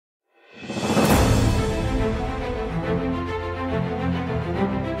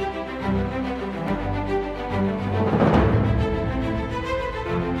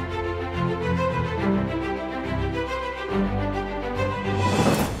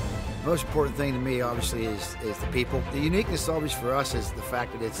Most important thing to me, obviously, is the people. The uniqueness, always for us, is the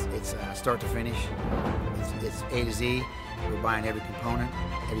fact that it's start to finish. It's A to Z. We're buying every component.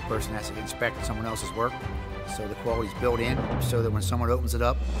 Every person has to inspect someone else's work, so the quality's built in, so that when someone opens it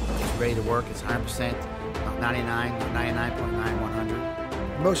up, it's ready to work. It's 100%, not 99, 99.9,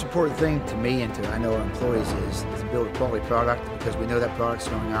 100. The most important thing to me and to I know our employees is to build a quality product, because we know that product's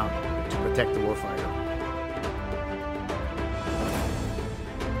going out to protect the warfighter.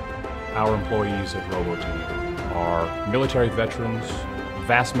 Our employees at Roboteam are military veterans. The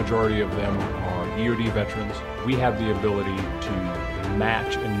vast majority of them are EOD veterans. We have the ability to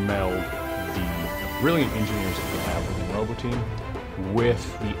match and meld the brilliant engineers that we have within Roboteam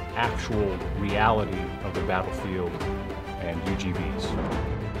with the actual reality of the battlefield and UGVs.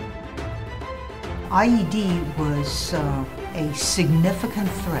 IED was a significant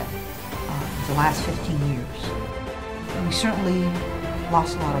threat the last 15 years. We certainly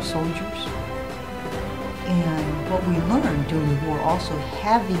lost a lot of soldiers, and what we learned during the war, also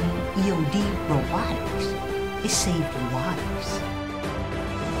having EOD robotics, it saved lives.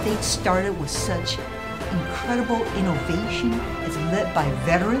 They started with such incredible innovation. It's led by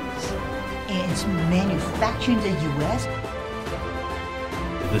veterans, and it's manufactured in the U.S.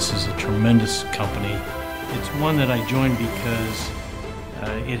 This is a tremendous company. It's one that I joined because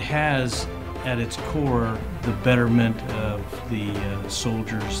it has at its core the betterment of the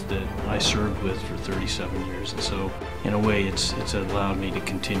soldiers that I served with for 37 years. And so in a way it's allowed me to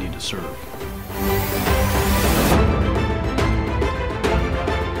continue to serve.